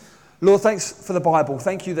Lord, thanks for the Bible.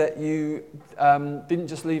 Thank you that you didn't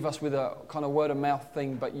just leave us with a kind of word of mouth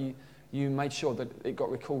thing, but you made sure that it got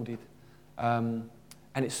recorded. And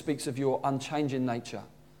it speaks of your unchanging nature.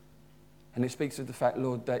 And it speaks of the fact,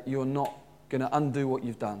 Lord, that you're not going to undo what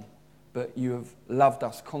you've done, but you have loved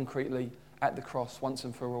us concretely at the cross once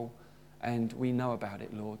and for all. And we know about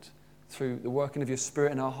it, Lord, through the working of your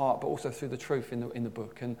Spirit in our heart, but also through the truth in the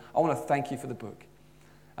book. And I want to thank you for the book.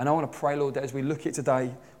 And I want to pray, Lord, that as we look at it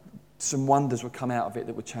today, some wonders would come out of it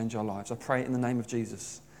that would change our lives. I pray it in the name of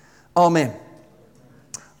Jesus. Amen.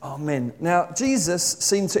 Amen. Now, Jesus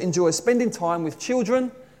seemed to enjoy spending time with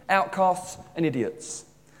children, outcasts, and idiots.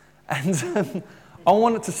 And I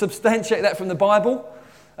wanted to substantiate that from the Bible.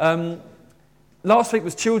 Last week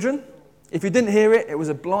was children. If you didn't hear it, it was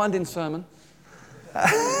a blinding sermon.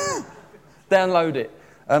 Download it.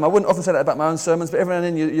 I wouldn't often say that about my own sermons, but every now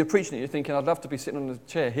and then you're preaching it, you're thinking, I'd love to be sitting on a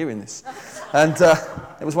chair hearing this. And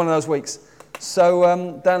it was one of those weeks. So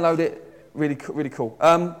download it, really cool.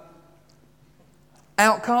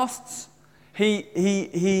 Outcasts, one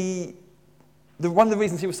of the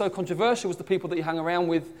reasons he was so controversial was the people that he hung around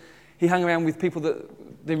with. He hung around with people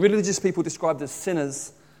that the religious people described as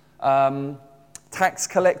sinners, tax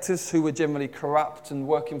collectors who were generally corrupt and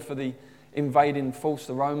working for the invading force,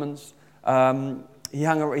 the Romans. He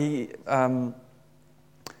hung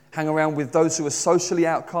around with those who were socially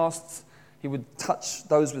outcasts. He would touch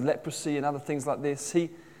those with leprosy and other things like this.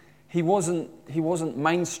 He wasn't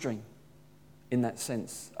mainstream in that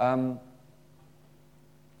sense.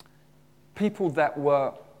 People that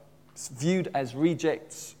were viewed as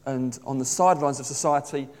rejects and on the sidelines of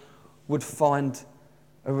society would find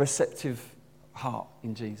a receptive heart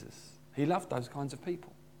in Jesus. He loved those kinds of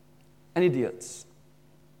people. And idiots.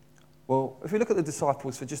 Well, if we look at the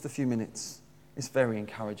disciples for just a few minutes, it's very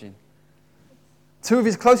encouraging. Two of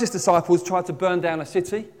his closest disciples tried to burn down a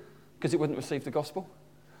city because it wouldn't receive the gospel.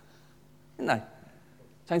 Didn't they?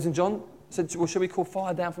 James and John said, well, shall we call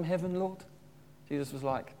fire down from heaven, Lord? Jesus was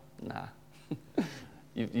like, nah,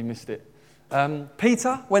 you missed it.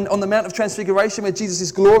 Peter, when on the Mount of Transfiguration, where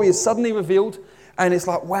Jesus' glory is suddenly revealed, and it's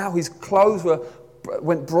like, wow, his clothes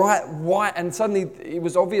went bright white, and suddenly it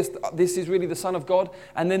was obvious this is really the Son of God.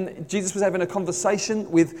 And then Jesus was having a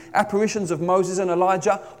conversation with apparitions of Moses and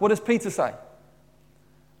Elijah. What does Peter say?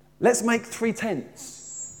 Let's make 3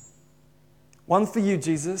 tents. One for you,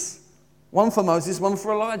 Jesus. One for Moses, one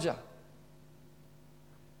for Elijah.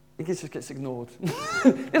 It just gets ignored.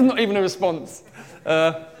 There's not even a response.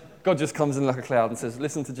 God just comes in like a cloud and says,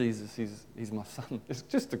 listen to Jesus, he's my son. It's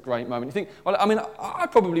just a great moment. You think, well, I mean, I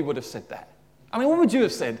probably would have said that. I mean, what would you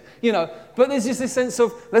have said? But there's just this sense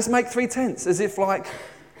of, let's make 3 tents, as if like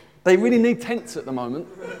they really need tents at the moment.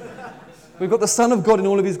 We've got the Son of God in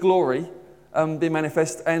all of his glory being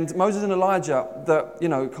manifest, and Moses and Elijah,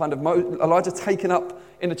 Elijah taken up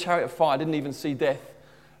in a chariot of fire, didn't even see death.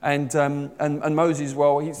 And Moses,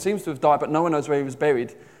 well, he seems to have died, but no one knows where he was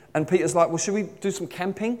buried. And Peter's like, well, should we do some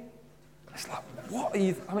camping? It's like, what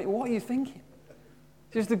are you thinking?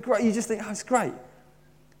 You just think, oh, it's great.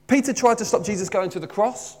 Peter tried to stop Jesus going to the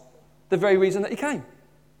cross, the very reason that he came.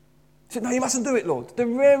 He said, no, you mustn't do it, Lord. The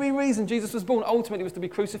very reason Jesus was born ultimately was to be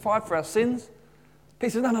crucified for our sins.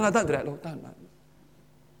 Peter said, no, don't do that, Lord, don't.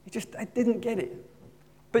 They didn't get it.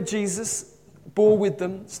 But Jesus bore with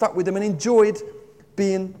them, stuck with them, and enjoyed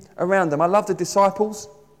being around them. I love the disciples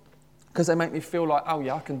because they make me feel like, oh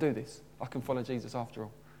yeah, I can do this. I can follow Jesus after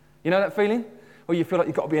all. You know that feeling? Where you feel like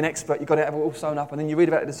you've got to be an expert, you've got to have it all sewn up, and then you read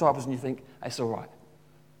about the disciples and you think, it's all right.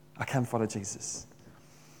 I can follow Jesus.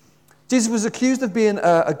 Jesus was accused of being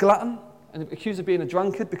a glutton and accused of being a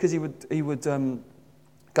drunkard because he would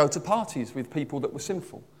go to parties with people that were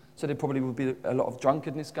sinful. So there probably would be a lot of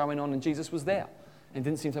drunkenness going on, and Jesus was there and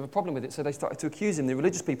didn't seem to have a problem with it. So they started to accuse him. The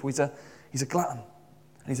religious people, he's a glutton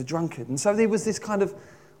and he's a drunkard. And so there was this kind of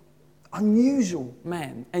unusual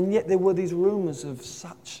man, and yet there were these rumours of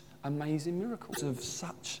such amazing miracles,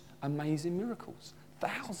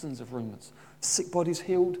 thousands of rumours. Sick bodies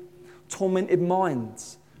healed, tormented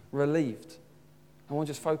minds relieved. I want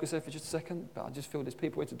to just focus there for just a second, but I just feel there's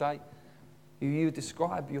people here today who you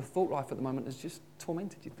describe your thought life at the moment as just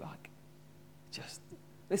tormented. You'd like, just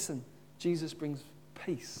listen, Jesus brings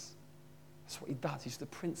peace. That's what he does. He's the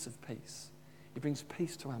Prince of Peace. He brings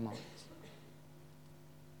peace to our minds.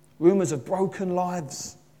 Rumours of broken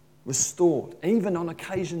lives restored, even on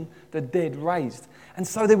occasion the dead raised. And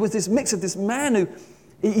so there was this mix of this man who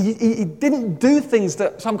he didn't do things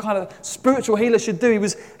that some kind of spiritual healer should do. He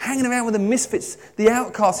was hanging around with the misfits, the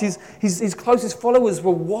outcasts. His closest followers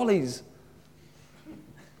were wallies.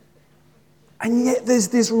 And yet there's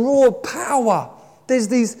this raw power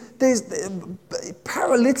there's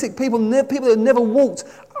paralytic people, people that have never walked,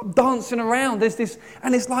 dancing around. There's this,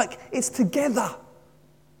 and it's like, it's together.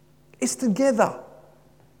 It's together.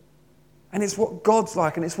 And it's what God's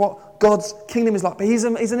like, and it's what God's kingdom is like. But he's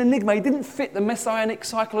an enigma. He didn't fit the messianic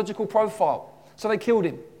psychological profile. So they killed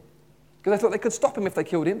him. Because they thought they could stop him if they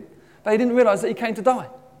killed him. They didn't realise that he came to die.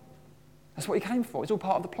 That's what he came for. It's all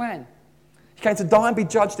part of the plan. He came to die and be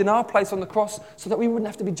judged in our place on the cross so that we wouldn't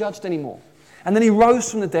have to be judged anymore. And then he rose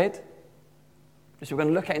from the dead, which we're going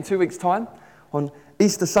to look at in 2 weeks' time, on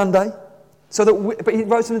Easter Sunday. But he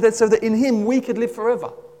rose from the dead so that in him we could live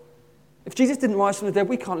forever. If Jesus didn't rise from the dead,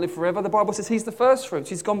 we can't live forever. The Bible says he's the first fruits.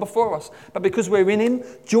 He's gone before us. But because we're in him,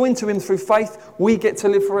 joined to him through faith, we get to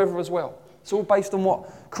live forever as well. It's all based on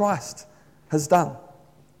what Christ has done.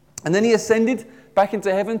 And then he ascended back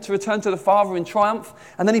into heaven to return to the Father in triumph.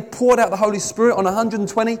 And then he poured out the Holy Spirit on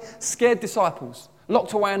 120 scared disciples,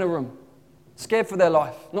 locked away in a room, scared for their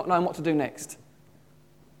life, not knowing what to do next.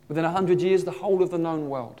 Within 100 years, the whole of the known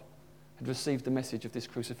world had received the message of this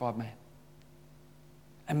crucified man.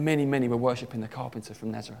 And many, many were worshipping the carpenter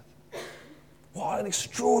from Nazareth. What an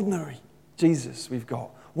extraordinary Jesus we've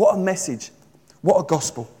got. What a message. What a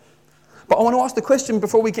gospel. But I want to ask the question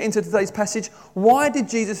before we get into today's passage, why did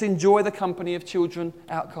Jesus enjoy the company of children,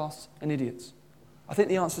 outcasts and idiots? I think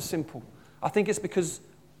the answer is simple. I think it's because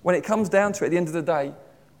when it comes down to it, at the end of the day,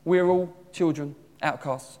 we're all children,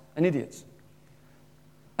 outcasts and idiots.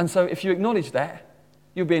 And so if you acknowledge that,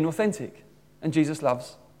 you're being authentic. And Jesus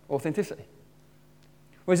loves authenticity.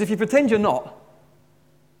 Whereas if you pretend you're not,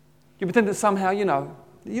 you pretend that somehow, I'm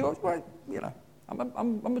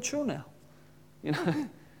mature now,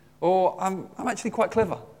 or I'm actually quite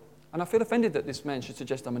clever, and I feel offended that this man should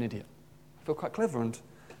suggest I'm an idiot. I feel quite clever, and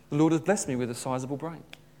the Lord has blessed me with a sizable brain.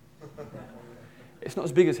 It's not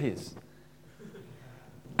as big as his.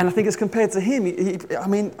 And I think as compared to him,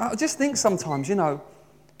 I just think sometimes,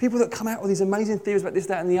 people that come out with these amazing theories about this,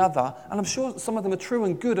 that, and the other, and I'm sure some of them are true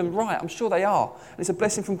and good and right. I'm sure they are. And it's a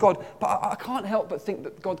blessing from God. But I can't help but think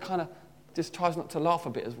that God kind of just tries not to laugh a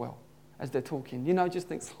bit as well as they're talking. Just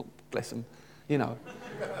thinks, oh, bless them.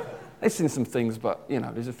 They've seen some things, but,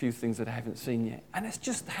 there's a few things that I haven't seen yet. And it's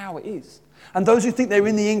just how it is. And those who think they're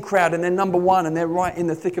in the in crowd and they're number one and they're right in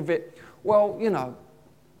the thick of it, well,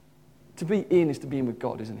 to be in is to be in with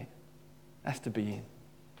God, isn't it? That's to be in.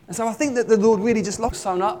 And so I think that the Lord really just locked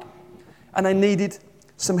sewn up and they needed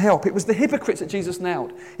some help. It was the hypocrites that Jesus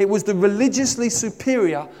nailed. It was the religiously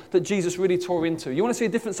superior that Jesus really tore into. You want to see a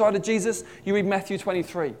different side of Jesus? You read Matthew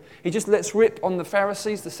 23. He just lets rip on the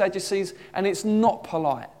Pharisees, the Sadducees, and it's not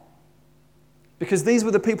polite. Because these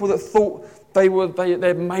were the people that thought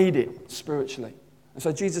they'd made it spiritually. And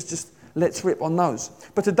so Jesus just lets rip on those.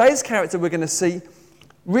 But today's character we're going to see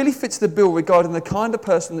really fits the bill regarding the kind of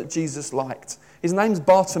person that Jesus liked. His name's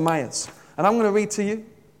Bartimaeus. And I'm going to read to you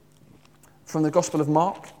from the Gospel of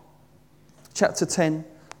Mark, chapter 10,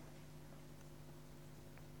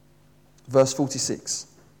 verse 46.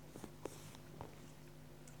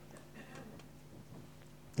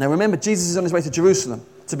 Now remember, Jesus is on his way to Jerusalem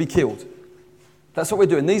to be killed. That's what we're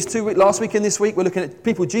doing. These 2 weeks, last week and this week, we're looking at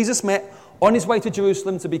people Jesus met on his way to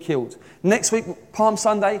Jerusalem to be killed. Next week, Palm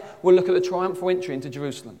Sunday, we'll look at the triumphal entry into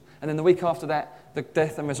Jerusalem. And then the week after that, the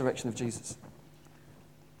death and resurrection of Jesus.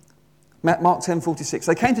 Mark 10:46.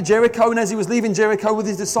 They came to Jericho, and as he was leaving Jericho with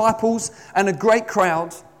his disciples and a great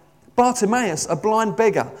crowd, Bartimaeus, a blind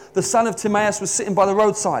beggar, the son of Timaeus, was sitting by the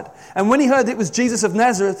roadside. And when he heard it was Jesus of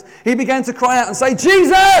Nazareth, he began to cry out and say,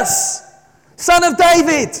 "Jesus, Son of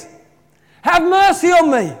David, have mercy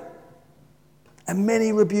on me." And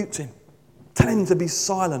many rebuked him, telling him to be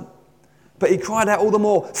silent. But he cried out all the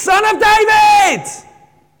more, "Son of David,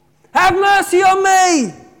 have mercy on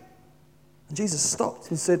me." And Jesus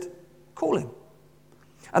stopped and said, "Call him."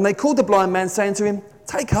 And they called the blind man, saying to him,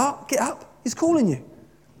 "Take heart, get up, he's calling you."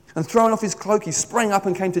 And throwing off his cloak, he sprang up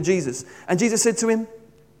and came to Jesus. And Jesus said to him,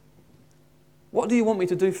 "What do you want me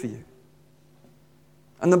to do for you?"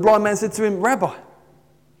 And the blind man said to him, "Rabbi,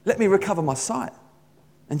 let me recover my sight."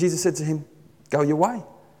 And Jesus said to him, "Go your way,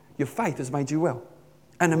 your faith has made you well."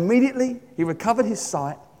 And immediately he recovered his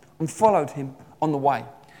sight and followed him on the way.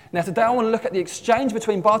 Now today I want to look at the exchange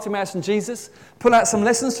between Bartimaeus and Jesus, pull out some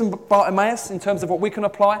lessons from Bartimaeus in terms of what we can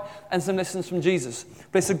apply, and some lessons from Jesus.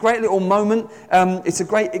 But it's a great little moment, it's a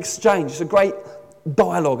great exchange, it's a great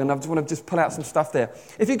dialogue, and I just want to pull out some stuff there.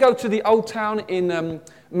 If you go to the old town in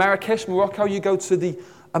Marrakesh, Morocco, you go to the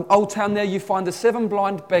old town there, you find the 7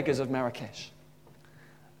 blind beggars of Marrakesh.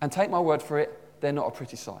 And take my word for it, they're not a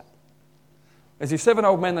pretty sight. As these 7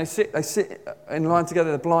 old men, they sit in line together,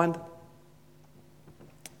 they're blind,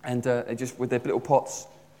 and they just, with their little pots,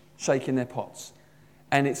 shaking their pots.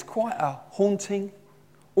 And it's quite a haunting,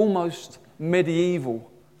 almost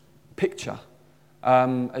medieval picture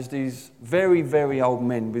as these very, very old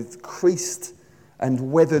men with creased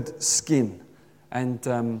and weathered skin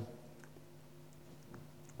and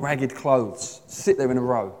ragged clothes sit there in a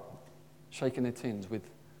row, shaking their tins with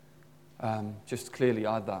just clearly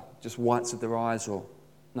either just whites of their eyes or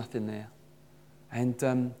nothing there.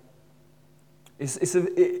 And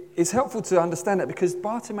it's helpful to understand that because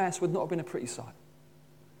Bartimaeus would not have been a pretty sight.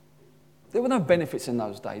 There were no benefits in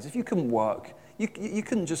those days. If you couldn't work, you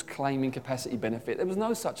couldn't just claim incapacity benefit. There was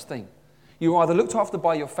no such thing. You were either looked after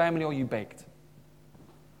by your family or you begged.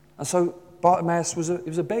 And so Bartimaeus was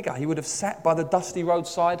a beggar. He would have sat by the dusty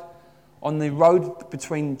roadside on the road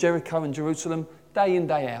between Jericho and Jerusalem day in,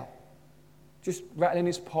 day out, just rattling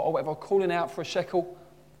his pot or whatever, calling out for a shekel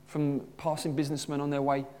from passing businessmen on their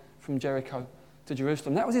way from Jericho to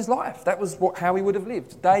Jerusalem. That was his life. That was how he would have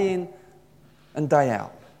lived, day in and day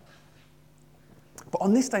out. But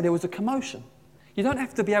on this day, there was a commotion. You don't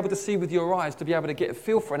have to be able to see with your eyes to be able to get a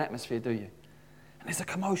feel for an atmosphere, do you? And there's a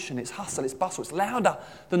commotion, it's hustle, it's bustle, it's louder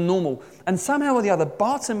than normal. And somehow or the other,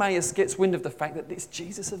 Bartimaeus gets wind of the fact that it's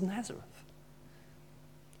Jesus of Nazareth.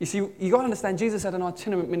 You see, you've got to understand, Jesus had an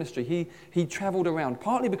itinerant ministry. He travelled around,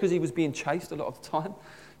 partly because he was being chased a lot of the time,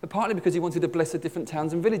 but partly because he wanted to bless the different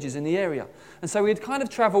towns and villages in the area. And so he'd kind of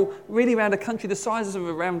travel really around a country the size of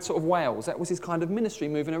around sort of Wales. That was his kind of ministry,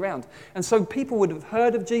 moving around. And so people would have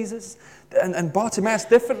heard of Jesus, and Bartimaeus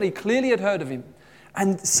definitely, clearly had heard of him.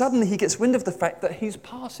 And suddenly he gets wind of the fact that he's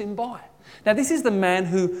passing by. Now this is the man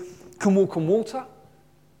who can walk on water.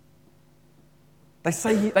 They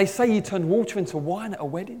say he turned water into wine at a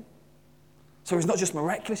wedding. So he's not just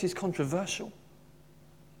miraculous, he's controversial.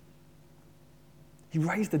 He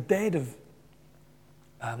raised the dead of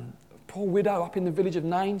a poor widow up in the village of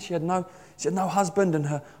Nain. She had no husband, and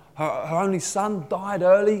her only son died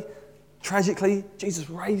early, tragically. Jesus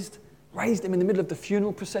raised him in the middle of the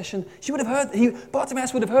funeral procession.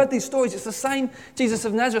 Bartimaeus would have heard these stories. It's the same Jesus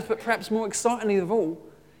of Nazareth, but perhaps more excitingly of all,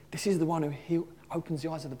 this is the one who opens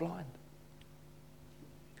the eyes of the blind.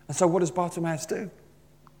 And so what does Bartimaeus do?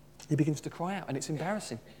 He begins to cry out, and it's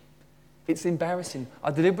embarrassing. It's embarrassing.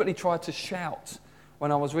 I deliberately tried to shout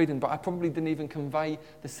when I was reading, but I probably didn't even convey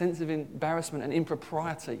the sense of embarrassment and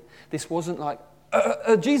impropriety. This wasn't like,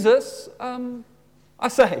 Jesus, I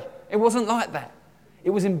say. It wasn't like that. It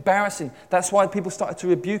was embarrassing. That's why people started to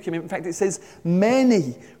rebuke him. In fact, it says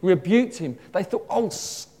many rebuked him. They thought,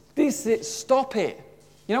 stop it.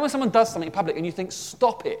 You know when someone does something in public and you think,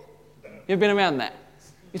 stop it? You've been around that?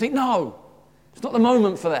 You think, no, it's not the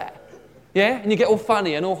moment for that. Yeah? And you get all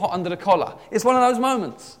funny and all hot under the collar. It's one of those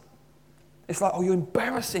moments. It's like, you're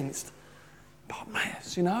embarrassing. It's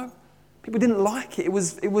Bartimaeus, you know? People didn't like it. He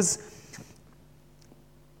wouldn't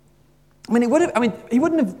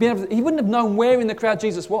have known where in the crowd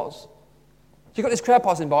Jesus was. So you've got this crowd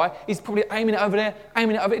passing by. He's probably aiming it over there,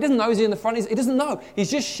 aiming it over there. He doesn't know, is he in the front? He doesn't know. He's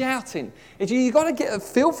just shouting. You've got to get a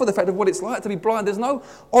feel for the fact of what it's like to be blind. There's no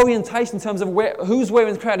orientation in terms of who's where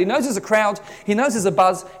in the crowd. He knows there's a crowd. He knows there's a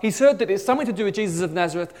buzz. He's heard that it's something to do with Jesus of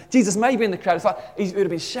Nazareth. Jesus may be in the crowd. It's like he would have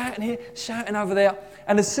been shouting here, shouting over there.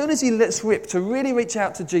 And as soon as he lets rip to really reach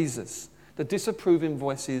out to Jesus, the disapproving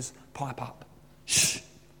voices pipe up. Shh.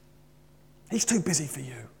 He's too busy for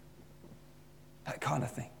you. That kind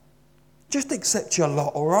of thing. Just accept your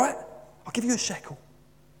lot, all right? I'll give you a shekel.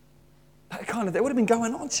 That would have been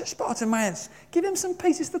going on. Just Bartimaeus, give him some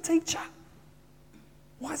peace. It's the teacher.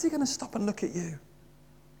 Why is he going to stop and look at you?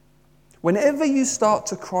 Whenever you start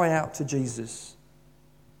to cry out to Jesus,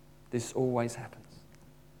 this always happens.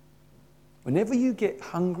 Whenever you get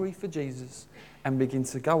hungry for Jesus and begin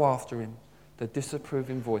to go after him, the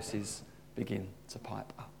disapproving voices begin to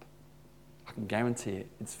pipe up. I can guarantee it.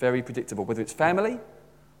 It's very predictable. Whether it's family,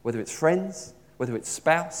 whether it's friends, whether it's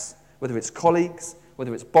spouse, whether it's colleagues,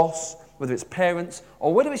 whether it's boss, whether it's parents,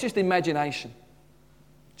 or whether it's just imagination.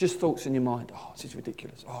 Just thoughts in your mind. This is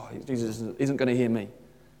ridiculous. Jesus isn't going to hear me.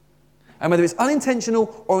 And whether it's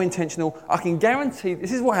unintentional or intentional, I can guarantee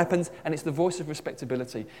this is what happens, and it's the voice of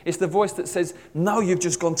respectability. It's the voice that says, no, you've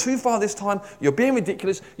just gone too far this time. You're being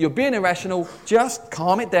ridiculous. You're being irrational. Just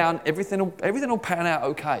calm it down. Everything will pan out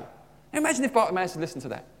okay. Now imagine if Bartimaeus had listened to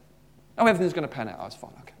that. Everything's going to pan out. It's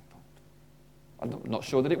fine. Okay, fine. I'm not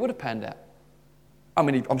sure that it would have panned out. I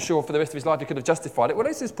mean, I'm sure for the rest of his life he could have justified it. Well,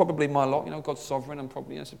 this is probably my lot. God's sovereign, and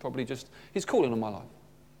probably just his calling on my life.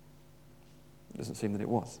 It doesn't seem that it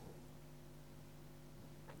was.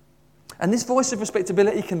 And this voice of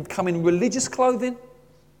respectability can come in religious clothing.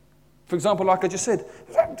 For example, like I just said,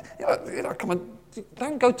 come on,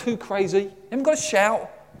 don't go too crazy. You haven't got to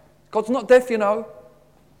shout. God's not deaf,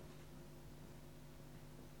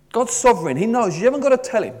 God's sovereign. He knows. You haven't got to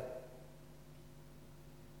tell him.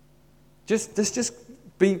 Just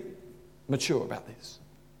be mature about this.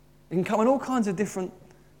 It can come in all kinds of different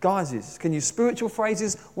guises. It can use spiritual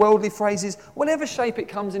phrases, worldly phrases. Whatever shape it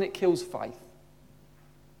comes in, it kills faith.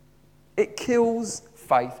 It kills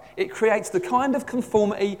faith. It creates the kind of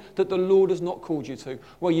conformity that the Lord has not called you to,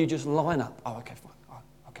 where you just line up. Oh, okay, fine.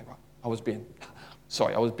 Oh, okay, right. I was being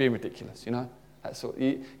ridiculous, you know? That sort of,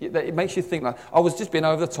 it makes you think like, I was just being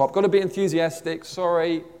over the top. Got to be enthusiastic.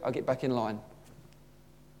 Sorry, I'll get back in line.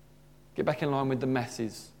 Get back in line with the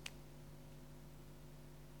masses.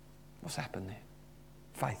 What's happened there?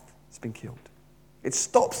 Faith has been killed. It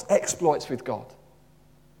stops exploits with God.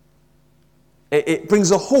 It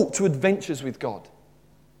brings a halt to adventures with God.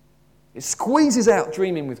 It squeezes out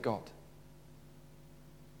dreaming with God.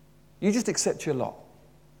 You just accept your lot.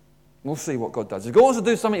 We'll see what God does. If God wants to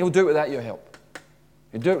do something, he'll do it without your help.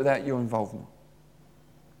 He'll do it without your involvement.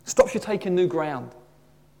 Stops you taking new ground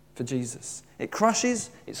for Jesus. It crushes,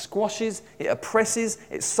 it squashes, it oppresses,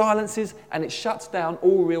 it silences, and it shuts down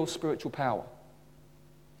all real spiritual power.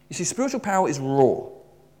 You see, spiritual power is raw.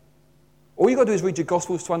 All you've got to do is read your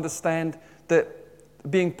Gospels to understand that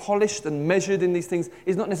being polished and measured in these things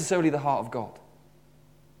is not necessarily the heart of God.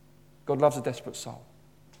 God loves a desperate soul.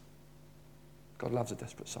 God loves a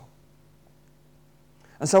desperate soul.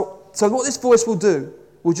 And so what this voice will do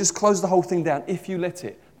will just close the whole thing down if you let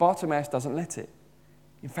it. Bartimaeus doesn't let it.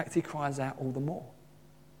 In fact, he cries out all the more.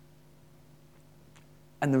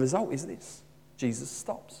 And the result is this. Jesus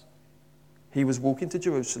stops. He was walking to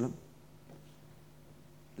Jerusalem.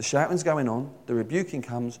 The shouting's going on. The rebuking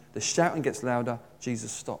comes. The shouting gets louder.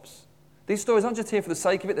 Jesus stops. These stories aren't just here for the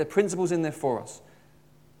sake of it. There are principles in there for us.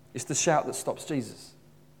 It's the shout that stops Jesus.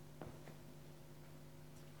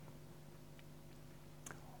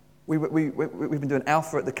 We've been doing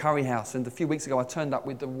Alpha at the Curry House, and a few weeks ago I turned up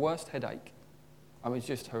with the worst headache. I mean, it's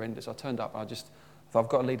just horrendous. I turned up and I've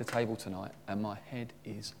got to lead a table tonight, and my head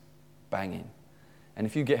is banging. And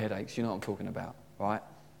if you get headaches, you know what I'm talking about, right?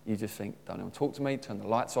 You just think, don't anyone talk to me, turn the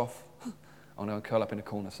lights off. I'm going to curl up in a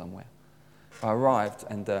corner somewhere. I arrived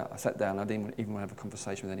and I sat down. I didn't even want to have a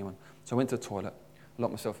conversation with anyone. So I went to the toilet,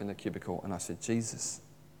 locked myself in the cubicle, and I said, Jesus,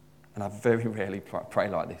 and I very rarely pray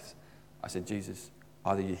like this. I said, Jesus,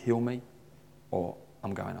 either you heal me or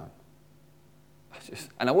I'm going home.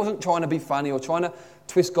 And I wasn't trying to be funny or trying to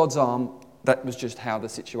twist God's arm. That was just how the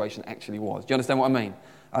situation actually was. Do you understand what I mean?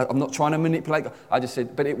 I'm not trying to manipulate God. I just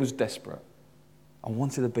said, but it was desperate. I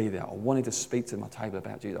wanted to be there. I wanted to speak to my table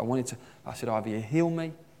about Jesus. I said, either you heal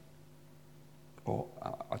me or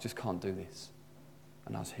I just can't do this.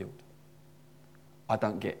 And I was healed. I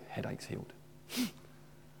don't get headaches healed.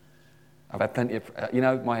 I've had plenty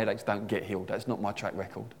of, my headaches don't get healed. That's not my track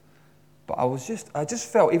record. But I just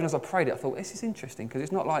felt, even as I prayed it, I thought, this is interesting, because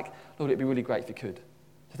it's not like, Lord, it'd be really great if you could.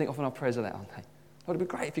 I think often our prayers are that, aren't they? Lord, it'd be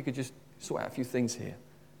great if you could just sort out a few things here.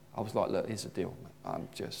 I was like, look, here's the deal,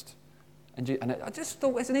 mate. And I just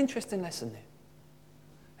thought it's an interesting lesson there.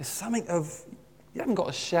 There's something of, you haven't got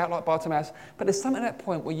to shout like Bartimaeus, but there's something at that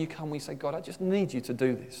point where you come, where you say, God, I just need you to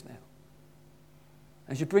do this now.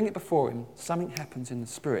 As you bring it before him, something happens in the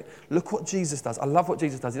spirit. Look what Jesus does. I love what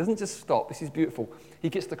Jesus does. He doesn't just stop. This is beautiful. He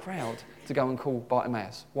gets the crowd to go and call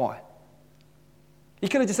Bartimaeus. Why? He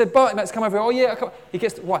could have just said, Bartimaeus, come over here. Oh, yeah, come.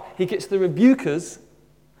 Why? He gets the rebukers,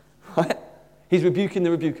 right? He's rebuking the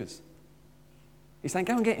rebukers. He's saying,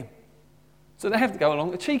 go and get him. So they have to go along.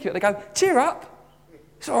 They're cheeky. They go, cheer up.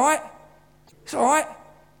 It's all right. It's all right.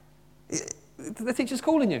 The teacher's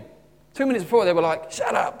calling you. 2 minutes before, they were like,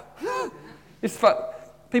 shut up. It's fun.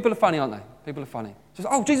 People are funny, aren't they? People are funny. Just,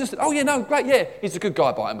 Jesus, no, great, yeah. He's a good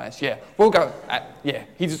guy, Bartimaeus, yeah. We'll go,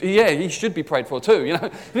 he should be prayed for too, you know.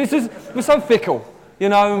 We're so fickle, you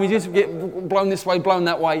know, and we just get blown this way, blown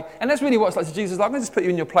that way. And that's really what it's like. So Jesus is like, I'm going to just put you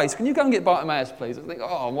in your place. Can you go and get Bartimaeus, please? I think,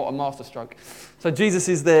 what a masterstroke. So Jesus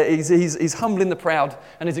is there. He's humbling the proud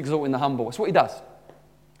and he's exalting the humble. It's what he does.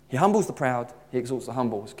 He humbles the proud, he exalts the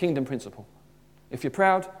humble. It's kingdom principle. If you're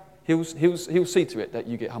proud, he'll see to it that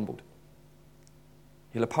you get humbled.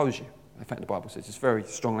 He'll oppose you. In fact, the Bible says it's very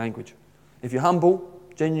strong language. If you're humble,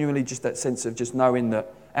 genuinely just that sense of just knowing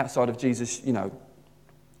that outside of Jesus, you're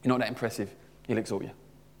not that impressive, he'll exalt you.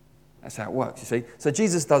 That's how it works, you see. So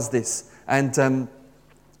Jesus does this. And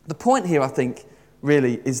the point here, I think,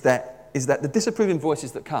 really is that the disapproving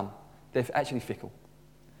voices that come, they're actually fickle.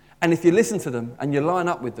 And if you listen to them and you line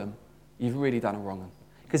up with them, you've really done a wrong one.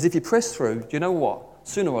 Because if you press through, do you know what?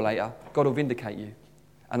 Sooner or later, God will vindicate you.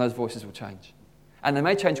 And those voices will change. And they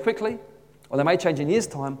may change quickly, or they may change in years'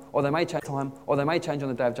 time, or they may change on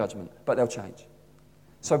the day of judgment, but they'll change.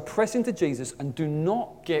 So press into Jesus and do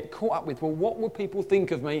not get caught up with, well, what would people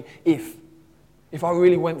think of me if I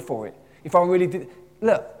really went for it? If I really did.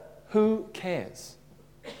 Look, who cares?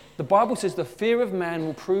 The Bible says the fear of man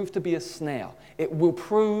will prove to be a snare. It will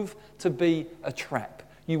prove to be a trap.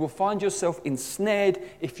 You will find yourself ensnared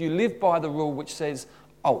if you live by the rule which says,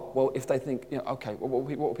 oh, well, if they think, okay, well,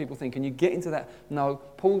 what will people think? And you get into that. No,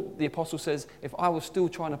 Paul, the apostle, says, if I was still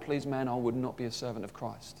trying to please man, I would not be a servant of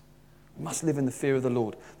Christ. We must live in the fear of the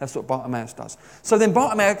Lord. That's what Bartimaeus does. So then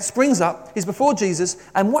Bartimaeus springs up, he's before Jesus,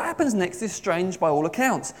 and what happens next is strange by all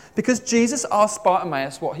accounts, because Jesus asks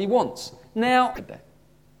Bartimaeus what he wants. Now,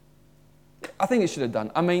 I think it should have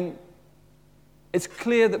done. I mean, it's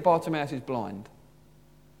clear that Bartimaeus is blind.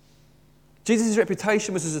 Jesus'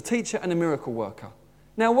 reputation was as a teacher and a miracle worker.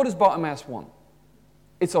 Now, what does Bartimaeus want?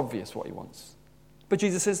 It's obvious what he wants. But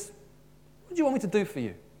Jesus says, what do you want me to do for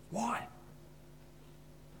you? Why?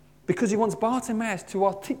 Because he wants Bartimaeus to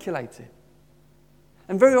articulate it.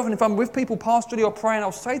 And very often if I'm with people pastorally or praying,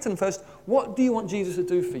 I'll say to them first, what do you want Jesus to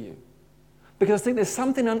do for you? Because I think there's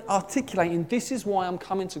something articulating, this is why I'm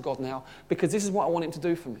coming to God now, because this is what I want him to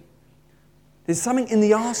do for me. There's something in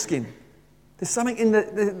the asking. There's something in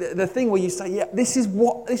the thing where you say, yeah, this is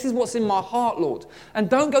what's in my heart, Lord. And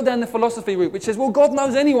don't go down the philosophy route, which says, well, God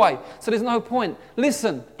knows anyway, so there's no point.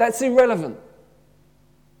 Listen, that's irrelevant.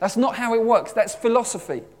 That's not how it works. That's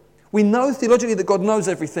philosophy. We know theologically that God knows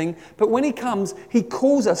everything, but when he comes, he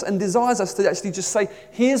calls us and desires us to actually just say,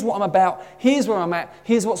 here's what I'm about, here's where I'm at,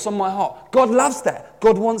 here's what's on my heart. God loves that.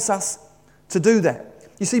 God wants us to do that.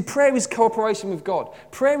 You see, prayer is cooperation with God.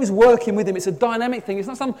 Prayer is working with him. It's a dynamic thing. It's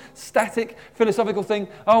not some static philosophical thing.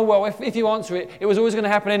 Oh, well, if you answer it, it was always going to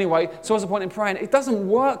happen anyway, so what's the point in praying? It doesn't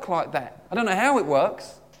work like that. I don't know how it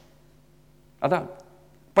works. I don't.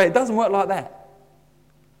 But it doesn't work like that.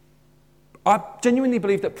 I genuinely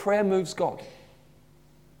believe that prayer moves God.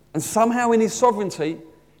 And somehow in his sovereignty,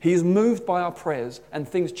 he is moved by our prayers and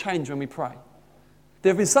things change when we pray. There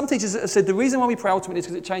have been some teachers that have said the reason why we pray ultimately is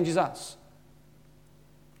because it changes us.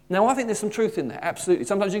 Now, I think there's some truth in that, absolutely.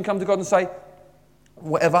 Sometimes you can come to God and say,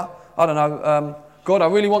 whatever, I don't know, God, I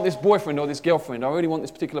really want this boyfriend or this girlfriend. I really want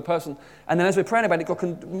this particular person. And then as we're praying about it, God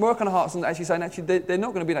can work on our hearts and actually saying, actually, they're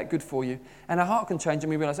not going to be that good for you. And our heart can change and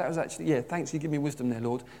we realise that was actually, yeah, thanks, you give me wisdom there,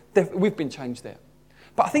 Lord. We've been changed there.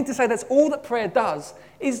 But I think to say that's all that prayer does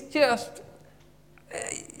is just,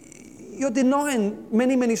 you're denying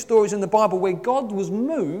many, many stories in the Bible where God was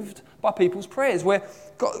moved by people's prayers, where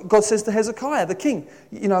God says to Hezekiah, the king,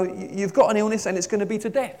 you've got an illness and it's going to be to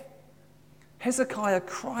death. Hezekiah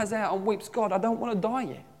cries out and weeps, God, I don't want to die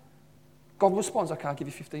yet. God responds, okay, I'll give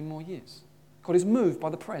you 15 more years. God is moved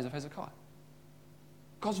by the prayers of Hezekiah.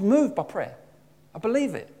 God's moved by prayer. I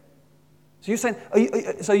believe it. So you're saying,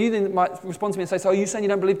 so you then might respond to me and say, so are you saying you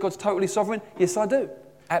don't believe God's totally sovereign? Yes, I do.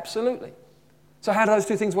 Absolutely. So how do those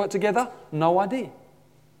two things work together? No idea.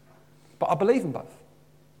 But I believe in both.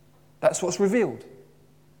 That's what's revealed.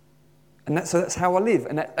 And that's how I live.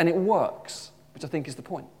 And it works, which I think is the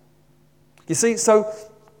point. You see, so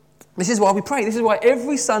this is why we pray. This is why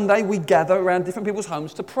every Sunday we gather around different people's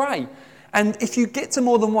homes to pray. And if you get to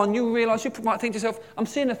more than one, you realise, you might think to yourself, I'm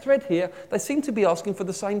seeing a thread here. They seem to be asking for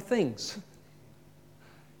the same things.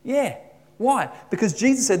 Yeah. Why? Because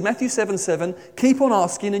Jesus said, Matthew 7:7, keep on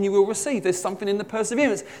asking and you will receive. There's something in the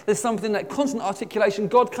perseverance. There's something in that constant articulation.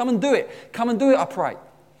 God, come and do it. Come and do it, I pray.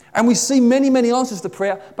 And we see many, many answers to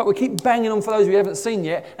prayer, but we keep banging on for those we haven't seen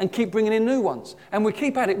yet and keep bringing in new ones. And we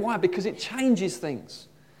keep at it. Why? Because it changes things.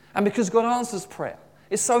 And because God answers prayer.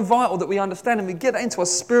 It's so vital that we understand and we get that into our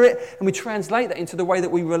spirit and we translate that into the way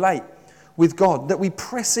that we relate with God, that we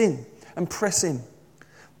press in and press in.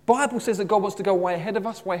 Bible says that God wants to go way ahead of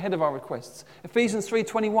us, way ahead of our requests. Ephesians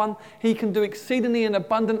 3:21, he can do exceedingly and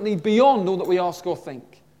abundantly beyond all that we ask or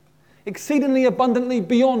think. Exceedingly abundantly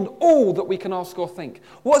beyond all that we can ask or think.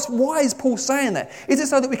 Why is Paul saying that? Is it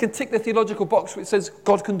so that we can tick the theological box which says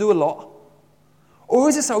God can do a lot? Or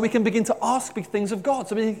is it so we can begin to ask big things of God?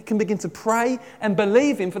 So we can begin to pray and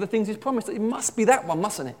believe him for the things he's promised. It must be that one,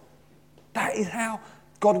 mustn't it? That is how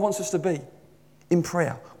God wants us to be in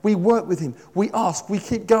prayer. We work with him. We ask. We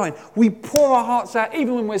keep going. We pour our hearts out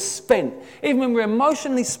even when we're spent. Even when we're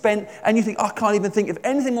emotionally spent and you think, I can't even think of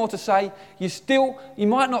anything more to say. You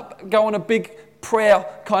might not go on a big prayer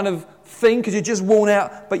kind of thing because you're just worn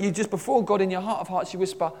out, but you just before God in your heart of hearts, you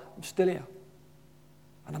whisper, I'm still here.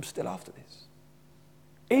 And I'm still after this.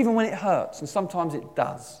 Even when it hurts, and sometimes it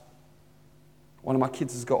does. One of my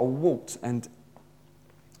kids has got a wart and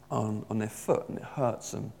on their foot and it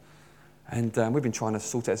hurts them. And we've been trying to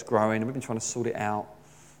sort it, it's growing, and we've been trying to sort it out,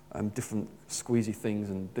 different squeezy things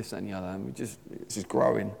and this, that, and the other, and it's just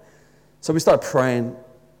growing. So we started praying,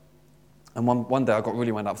 And one day I got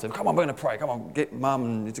really wound up. I said, come on, we're going to pray. Come on, get Mum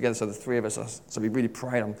and you together. So the three of us, so we really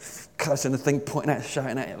prayed. I'm cursing the thing, pointing at it,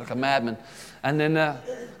 shouting at it like a madman. And then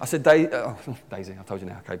I said, Daisy, I told you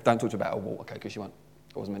now, okay, don't talk to her about a wall, okay, because I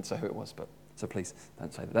wasn't meant to say who it was, but so please,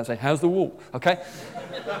 don't say that. Don't say, how's the wall, okay?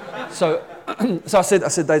 so I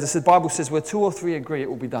said, Daisy, the Bible says where 2 or 3 agree, it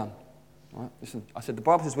will be done. All right, listen, I said, the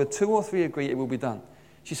Bible says where 2 or 3 agree, it will be done.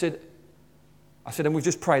 She said, and we've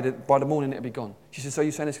just prayed that by the morning it'll be gone. She said, so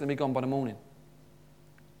you're saying it's going to be gone by the morning?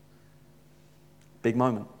 Big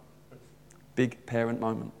moment. Big parent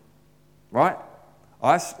moment. Right?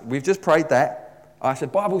 We've just prayed that. I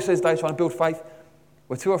said, Bible says they're trying to build faith.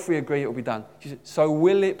 Where 2 or 3 agree, it will be done. She said, so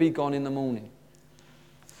will it be gone in the morning?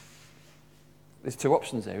 There's 2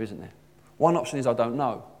 options there, isn't there? One option is I don't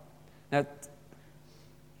know. Now,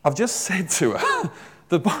 I've just said to her,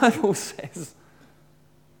 the Bible says,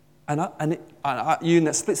 you in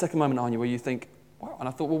that split-second moment, aren't you, where you think, wow, and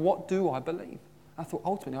I thought, well, what do I believe? I thought,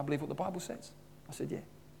 ultimately, I believe what the Bible says. I said, yeah.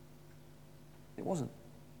 It wasn't.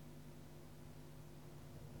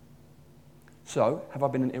 So, have I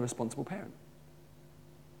been an irresponsible parent?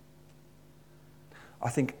 I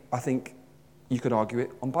think you could argue it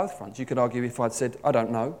on both fronts. You could argue if I'd said, I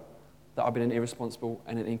don't know, that I've been an irresponsible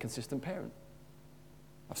and an inconsistent parent.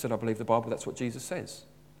 I've said I believe the Bible, that's what Jesus says.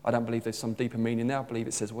 I don't believe there's some deeper meaning there. I believe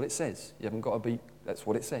it says what it says. You haven't got to be, that's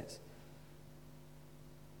what it says.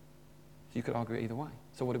 So you could argue it either way.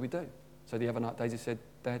 So what do we do? So the other night, Daisy said,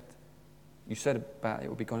 Dad, you said about it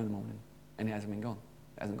will be gone in the morning, and it hasn't been gone.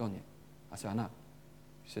 It hasn't gone yet. I said, I know.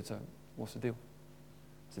 She said, so what's the deal?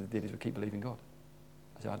 I said, the deal is we keep believing God.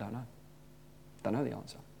 I said, I don't know. Don't know the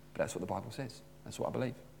answer. But that's what the Bible says. That's what I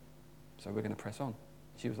believe. So we're going to press on.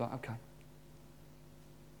 She was like, okay.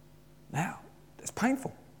 Now, it's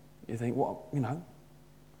painful. You think, well,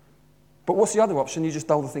 But what's the other option? You just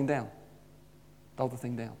dull the thing down. Dull the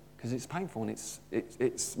thing down. Because it's painful and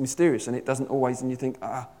it's mysterious and it doesn't always, and you think,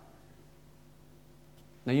 Now,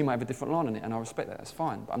 you might have a different line on it, and I respect that. That's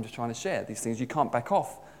fine. But I'm just trying to share these things. You can't back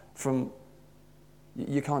off from...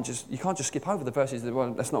 You can't just skip over the verses that,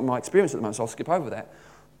 well, that's not my experience at the moment, so I'll skip over that.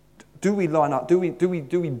 Do we line up? Do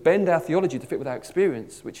we bend our theology to fit with our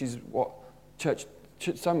experience, which is what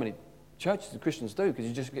so many churches and Christians do, because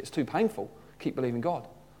it just gets too painful. Keep believing God,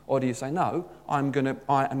 or do you say, no? I am going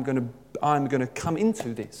to come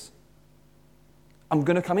into this. I'm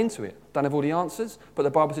going to come into it. Don't have all the answers, but the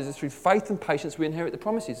Bible says it's through faith and patience we inherit the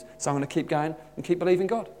promises. So I'm going to keep going and keep believing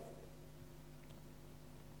God.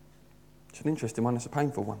 It's an interesting one. It's a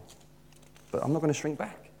painful one. But I'm not going to shrink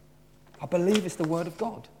back. I believe it's the Word of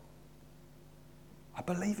God. I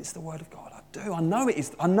believe it's the Word of God. I do. I know it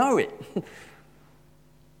is. I know it.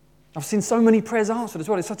 I've seen so many prayers answered as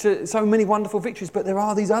well. It's so many wonderful victories, but there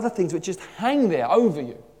are these other things which just hang there over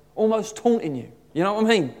you, almost taunting you. You know what I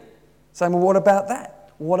mean? Saying, well, what about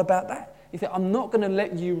that? What about that? You think, I'm not going to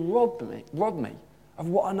let you rob me of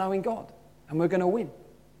what I know in God. And we're going to win.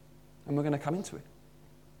 And we're going to come into it.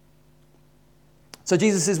 So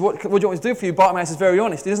Jesus says, what do you want me to do for you? Bartimaeus is very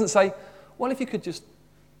honest. He doesn't say, well, if you could just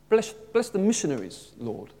bless the missionaries,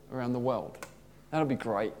 Lord, around the world. That would be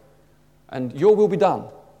great. And your will be done.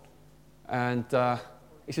 And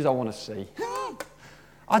he says, I want to see.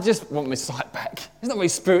 I just want my sight back. It's not very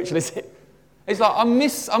spiritual, is it? It's like, I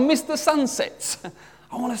miss the sunsets.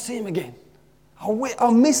 I want to see him again.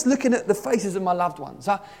 I miss looking at the faces of my loved ones.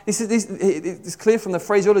 It's clear from the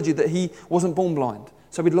phraseology that he wasn't born blind.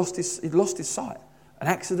 So he'd lost his sight. An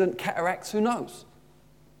accident, cataracts, who knows?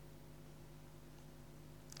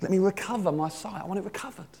 Let me recover my sight. I want it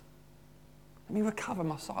recovered. Let me recover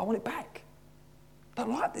my sight. I want it back. I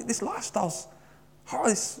don't like this lifestyle's hard,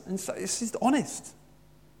 and so it's just honest.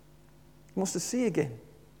 He wants to see again.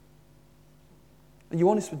 Are you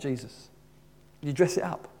honest with Jesus? You dress it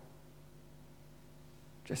up.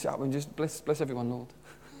 Dress it up and just bless everyone, Lord.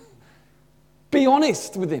 Be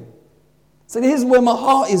honest with him. Say, here's where my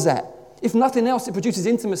heart is at. If nothing else, it produces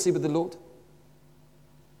intimacy with the Lord.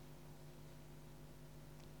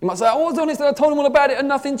 You might say, I was honest and I told him all about it and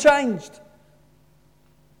nothing changed.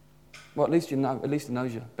 Well, at least you know. At least he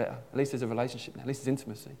knows you better. At least there's a relationship now. At least there's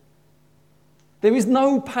intimacy. There is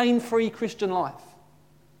no pain-free Christian life.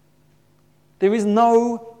 There is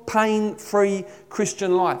no pain-free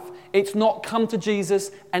Christian life. It's not come to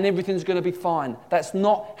Jesus and everything's going to be fine. That's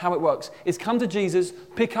not how it works. It's come to Jesus,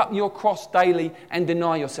 pick up your cross daily and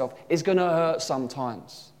deny yourself. It's going to hurt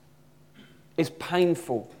sometimes. It's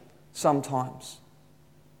painful sometimes.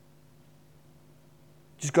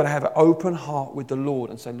 You just got to have an open heart with the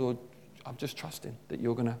Lord and say, Lord, I'm just trusting that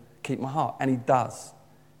you're going to keep my heart. And he does.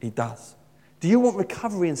 He does. Do you want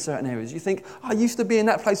recovery in certain areas? You think, I used to be in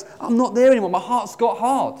that place. I'm not there anymore. My heart's got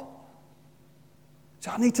hard.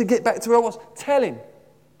 So I need to get back to where I was. Tell him.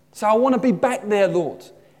 So I want to be back there, Lord.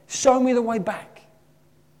 Show me the way back.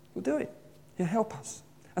 He'll do it. He'll help us.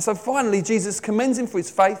 And so finally, Jesus commends him for his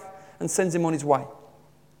faith and sends him on his way.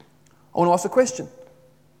 I want to ask a question.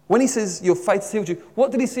 When he says, your faith has healed you,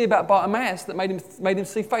 what did he see about Bartimaeus that made him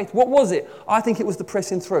see faith? What was it? I think it was the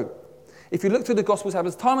pressing through. If you look through the Gospels, it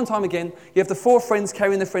happens time and time again. You have the 4 friends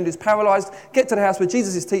carrying the friend who's paralyzed, get to the house where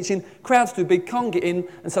Jesus is teaching, crowd's too big, can't get in,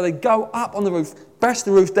 and so they go up on the roof, bash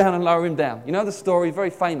the roof down and lower him down. You know the story, very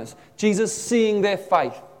famous. Jesus seeing their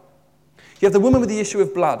faith. You have the woman with the issue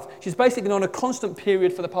of blood. She's basically been on a constant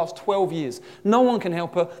period for the past 12 years. No one can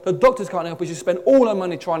help her. The doctors can't help her. She's spent all her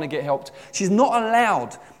money trying to get helped. She's not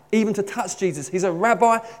allowed even to touch Jesus. He's a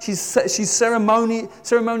rabbi. She's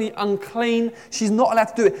ceremony unclean. She's not allowed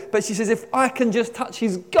to do it. But she says, if I can just touch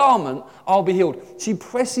his garment, I'll be healed. She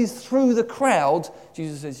presses through the crowd.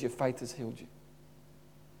 Jesus says, your faith has healed you.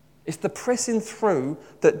 It's the pressing through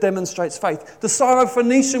that demonstrates faith. The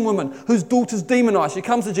Syrophoenician woman whose daughter's demonized, she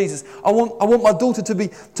comes to Jesus. I want my daughter to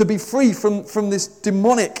be free from this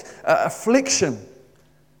demonic affliction.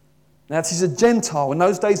 Now, she's a Gentile. In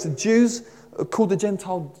those days, the Jews called the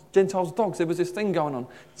Gentiles dogs. There was this thing going on.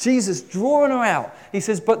 Jesus drawing her out. He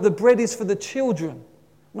says, but the bread is for the children,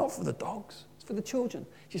 not for the dogs. It's for the children.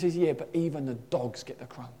 She says, yeah, but even the dogs get the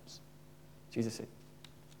crumbs. Jesus said,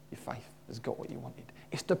 your faith has got what you wanted.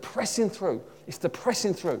 It's the pressing through. It's the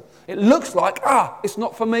pressing through. It looks like, it's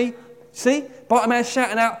not for me. See? Bartimaeus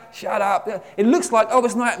shouting out, shut up. It looks like,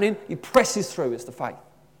 it's not happening. He presses through. It's the faith.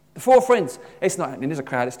 The 4 friends, it's not happening. There's a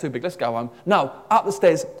crowd. It's too big. Let's go home. No, up the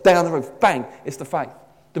stairs, down the roof. Bang. It's the faith.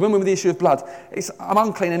 The woman with the issue of blood. I'm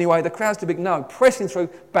unclean anyway. The crowd's too big. No, pressing through.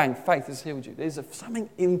 Bang. Faith has healed you. There's something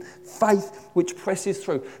in faith which presses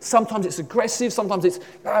through. Sometimes it's aggressive. Sometimes it's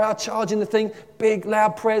charging the thing. Big,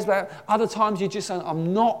 loud prayers. Other times you're just saying,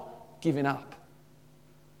 I'm not giving up.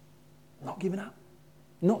 Not giving up.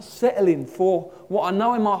 Not settling for what I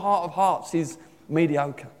know in my heart of hearts is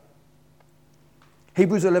mediocre.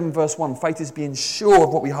 Hebrews 11 verse 1, faith is being sure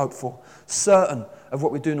of what we hope for, certain of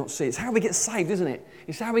what we do not see. It's how we get saved, isn't it?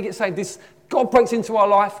 It's how we get saved. God breaks into our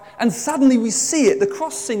life and suddenly we see it. The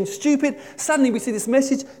cross seems stupid. Suddenly we see this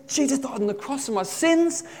message, Jesus died on the cross for my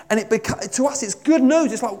sins, and to us it's good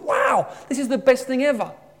news. It's like, wow, this is the best thing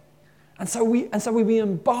ever. And so we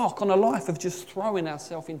embark on a life of just throwing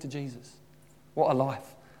ourselves into Jesus. What a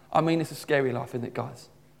life. I mean, it's a scary life, isn't it, guys?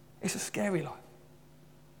 It's a scary life.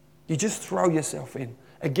 You just throw yourself in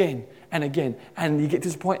again and again, and you get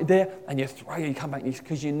disappointed there, and you come back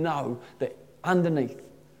because you know that underneath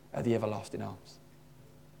are the everlasting arms.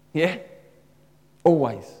 Yeah?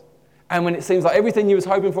 Always. And when it seems like everything you was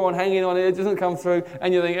hoping for and hanging on, it doesn't come through,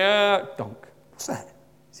 and you think, donk. What's that?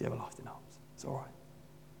 It's the everlasting arms. It's all right.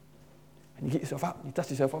 And you get yourself up, you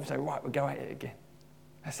dust yourself off, and say, right, we'll go at it again.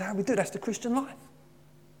 That's how we do it. That's the Christian life.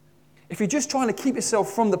 If you're just trying to keep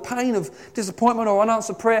yourself from the pain of disappointment or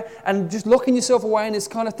unanswered prayer and just locking yourself away in this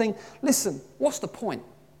kind of thing, listen, what's the point?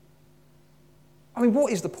 I mean,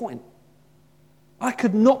 what is the point? I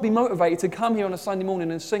could not be motivated to come here on a Sunday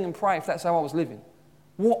morning and sing and pray if that's how I was living.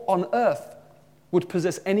 What on earth would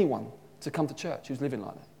possess anyone to come to church who's living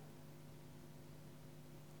like that?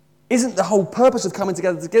 Isn't the whole purpose of coming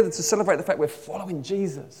together to celebrate the fact we're following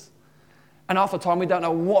Jesus? And half the time we don't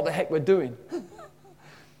know what the heck we're doing.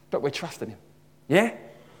 But we're trusting him. Yeah?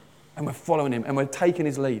 And we're following him, and we're taking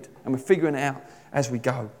his lead, and we're figuring it out as we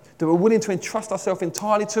go. That we're willing to entrust ourselves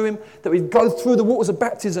entirely to him, that we go through the waters of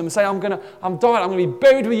baptism and say, I'm dying, I'm going to be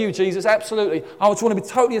buried with you, Jesus, absolutely. I just want to be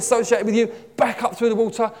totally associated with you, back up through the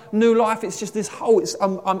water, new life. It's just this whole,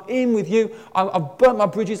 I'm in with you, I've burnt my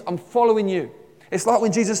bridges, I'm following you. It's like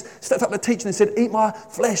when Jesus stepped up to teach and said, eat my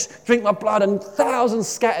flesh, drink my blood, and thousands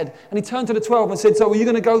scattered. And he turned to the 12 and said, so are you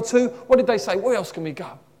going to go too? What did they say? Where else can we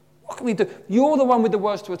go? What can we do? You're the one with the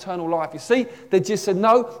words to eternal life. You see, they just said,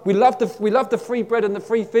 no, we love the free bread and the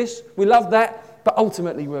free fish. We love that. But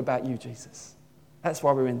ultimately, we're about you, Jesus. That's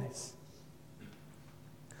why we're in this.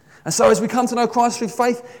 And so as we come to know Christ through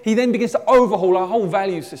faith, he then begins to overhaul our whole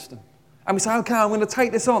value system. And we say, okay, I'm going to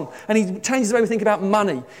take this on. And he changes the way we think about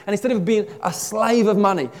money. And instead of being a slave of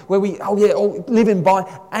money, where we, living by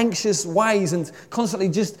anxious ways and constantly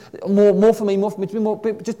just more for me,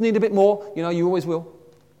 just need a bit more, you always will.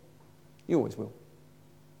 You always will.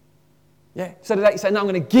 Yeah. So today you say, no, I'm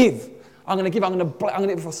going to give.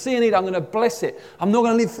 If I see a need, I'm going to bless it. I'm not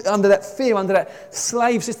going to live under that fear, under that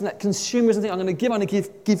slave system, that consumerism thing. I'm going to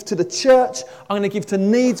give to the church. I'm going to give to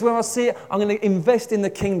needs where I see it. I'm going to invest in the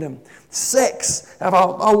kingdom. Sex,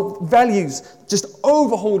 our values just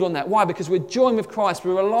overhauled on that. Why? Because we're joined with Christ.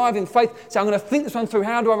 We're alive in faith. So I'm going to think this one through.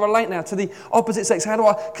 How do I relate now to the opposite sex? How do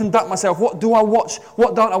I conduct myself? What do I watch?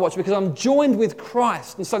 What don't I watch? Because I'm joined with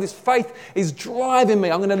Christ. And so this faith is driving me.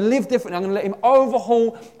 I'm going to live differently. I'm going to let him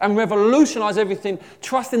overhaul and revolutionize everything,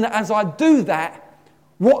 trusting that as I do that,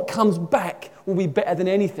 what comes back will be better than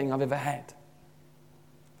anything I've ever had.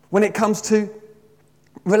 When it comes to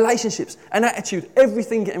relationships and attitude,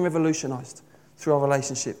 everything getting revolutionized through our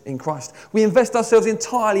relationship in Christ. We invest ourselves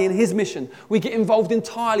entirely in his mission. We get involved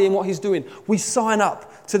entirely in what he's doing. We sign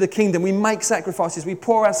up to the kingdom. We make sacrifices. We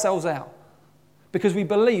pour ourselves out because we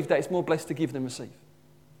believe that it's more blessed to give than receive.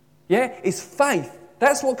 Yeah? It's faith.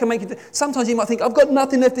 That's what can make it. Sometimes you might think, I've got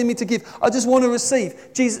nothing left in me to give. I just want to receive.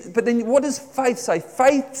 Jesus, but then what does faith say?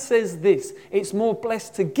 Faith says this. It's more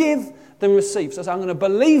blessed to give than receive. So I'm going to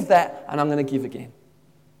believe that and I'm going to give again.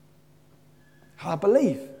 I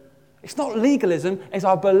believe. It's not legalism, it's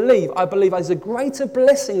I believe. I believe there's a greater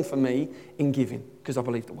blessing for me in giving because I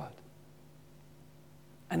believe the word.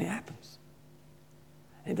 And it happens.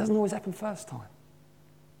 And it doesn't always happen first time.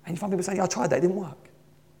 And you find people saying, I tried that, it didn't work.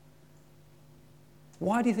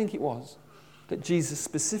 Why do you think it was that Jesus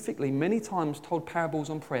specifically many times told parables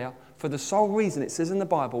on prayer for the sole reason it says in the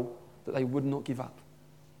Bible that they would not give up?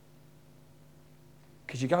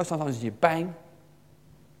 Because you go sometimes and you bang,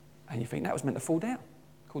 and you think that was meant to fall down.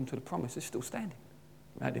 According to the promise, it's still standing.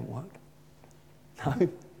 That didn't work. No,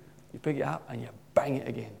 you pick it up and you bang it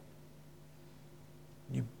again.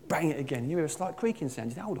 You bang it again. You hear a slight creaking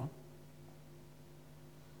sound. You say, hold on.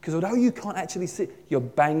 Because although you can't actually see it, you're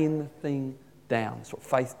banging the thing down. That's what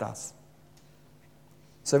faith does.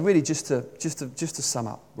 So really, just to sum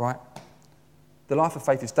up, right? The life of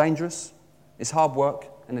faith is dangerous, it's hard work,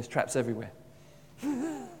 and there's traps everywhere.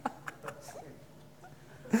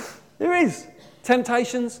 There is.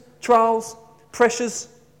 Temptations, trials, pressures.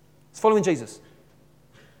 It's following Jesus.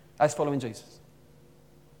 That's following Jesus.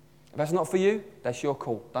 If that's not for you, that's your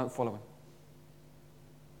call. Don't follow him.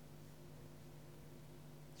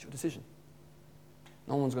 It's your decision.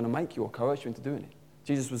 No one's going to make you or coerce you into doing it.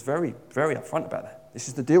 Jesus was very, very upfront about that. This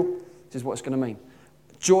is the deal. This is what it's going to mean.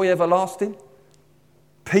 Joy everlasting,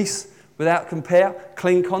 peace without compare,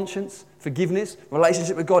 clean conscience, forgiveness,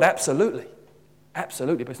 relationship with God. Absolutely.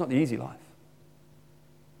 Absolutely. But it's not the easy life.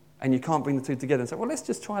 And you can't bring the two together and say, well, let's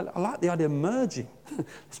just try. I like the idea of merging.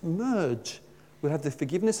 Let's merge. We'll have the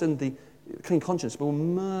forgiveness and the clean conscience, but we'll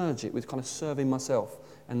merge it with kind of serving myself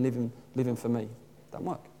and living for me. Don't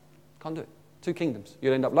work. Can't do it. Two kingdoms.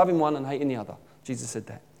 You'll end up loving one and hating the other. Jesus said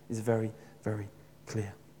that. It's very, very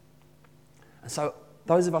clear. And so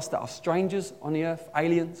those of us that are strangers on the earth,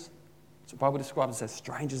 aliens, that's what the Bible describes us as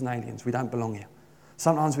strangers and aliens. We don't belong here.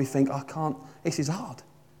 Sometimes we think, I can't, this is hard.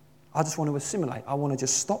 I just want to assimilate. I want to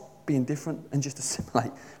just stop being different and just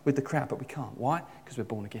assimilate with the crowd, but we can't. Why? Because we're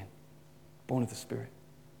born again. Born of the Spirit.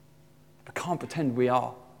 We can't pretend we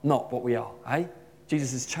are not what we are, eh?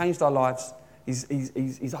 Jesus has changed our lives.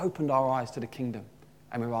 He's opened our eyes to the kingdom,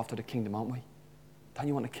 and we're after the kingdom, aren't we? Don't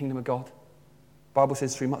you want the kingdom of God? The Bible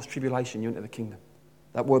says through much tribulation you enter the kingdom.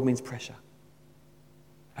 That word means pressure.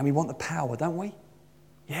 And we want the power, don't we?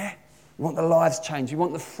 Yeah. We want the lives changed. We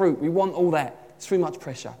want the fruit. We want all that. It's too much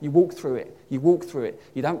pressure. You walk through it. You walk through it.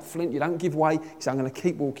 You don't flint. You don't give way. You say, I'm going to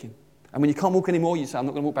keep walking. And when you can't walk anymore, you say, I'm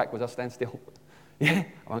not going to walk backwards. I'll stand still. Yeah,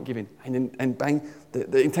 I won't give in. And bang,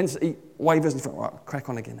 the intensity wavers and you think, right, crack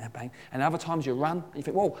on again there, bang. And other times you run and you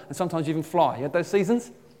think, whoa. And sometimes you even fly. You had those seasons?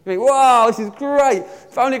 You think, wow, this is great.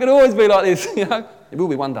 If only it could always be like this. You know, it will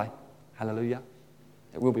be one day. Hallelujah.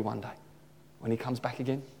 It will be one day. When he comes back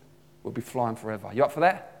again, we'll be flying forever. You up for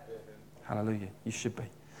that? Yeah. Hallelujah. You should be.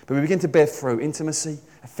 But we begin to bear fruit, intimacy,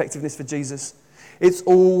 effectiveness for Jesus. It's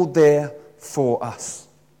all there for us.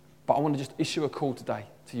 But I want to just issue a call today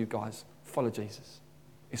to you guys. Follow Jesus.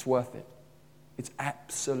 It's worth it. It's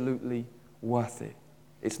absolutely worth it.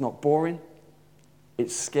 It's not boring.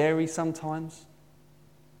 It's scary sometimes.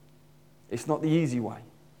 It's not the easy way,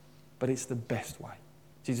 but it's the best way.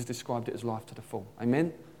 Jesus described it as life to the full.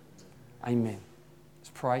 Amen? Amen.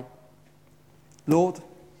 Let's pray. Lord,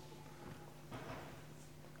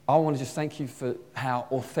 I want to just thank you for how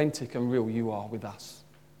authentic and real you are with us.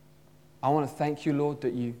 I want to thank you, Lord,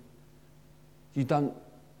 that you don't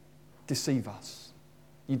deceive us.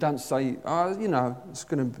 You don't say,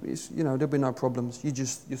 there'll be no problems.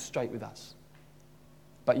 You're straight with us.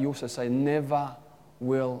 But you also say, never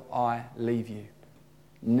will I leave you.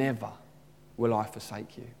 Never will I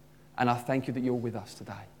forsake you. And I thank you that you're with us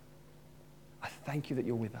today. I thank you that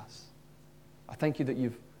you're with us. I thank you that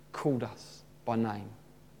you've called us by name.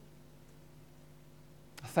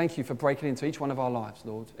 I thank you for breaking into each one of our lives,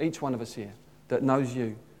 Lord. Each one of us here that knows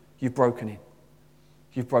you, you've broken in.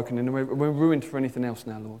 you've broken in. And we're ruined for anything else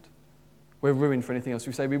now, Lord. We're ruined for anything else.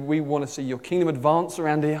 We say we want to see your kingdom advance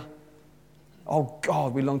around here. Oh,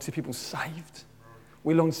 God, we long to see people saved.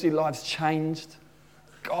 We long to see lives changed.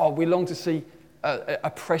 God, we long to see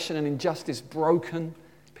oppression and injustice broken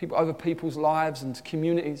over people's lives and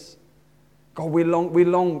communities. God, we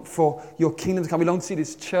long for your kingdom to come. We long to see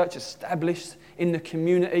this church established in the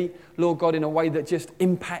community, Lord God, in a way that just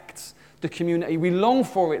impacts the community. We long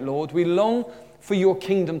for it, Lord. We long for your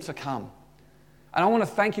kingdom to come. And I want to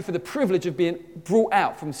thank you for the privilege of being brought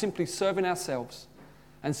out from simply serving ourselves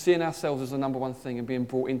and seeing ourselves as the number one thing and being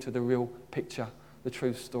brought into the real picture, the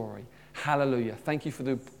true story. Hallelujah. Thank you for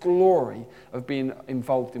the glory of being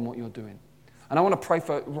involved in what you're doing. And I want to pray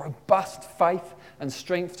for robust faith and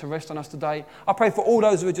strength to rest on us today. I pray for all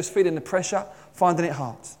those who are just feeling the pressure, finding it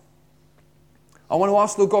hard. I want to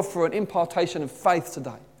ask, Lord God, for an impartation of faith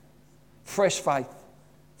today. Fresh faith.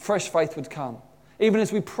 Fresh faith would come. Even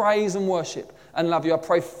as we praise and worship and love you, I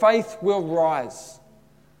pray faith will rise.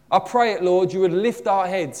 I pray it, Lord, you would lift our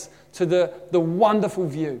heads to the wonderful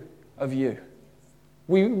view of you.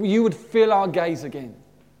 You would fill our gaze again.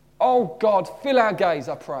 Oh, God, fill our gaze,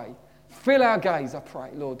 I pray. Fill our gaze, I pray,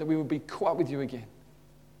 Lord, that we would be caught up with you again.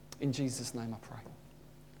 In Jesus' name I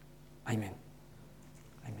pray. Amen.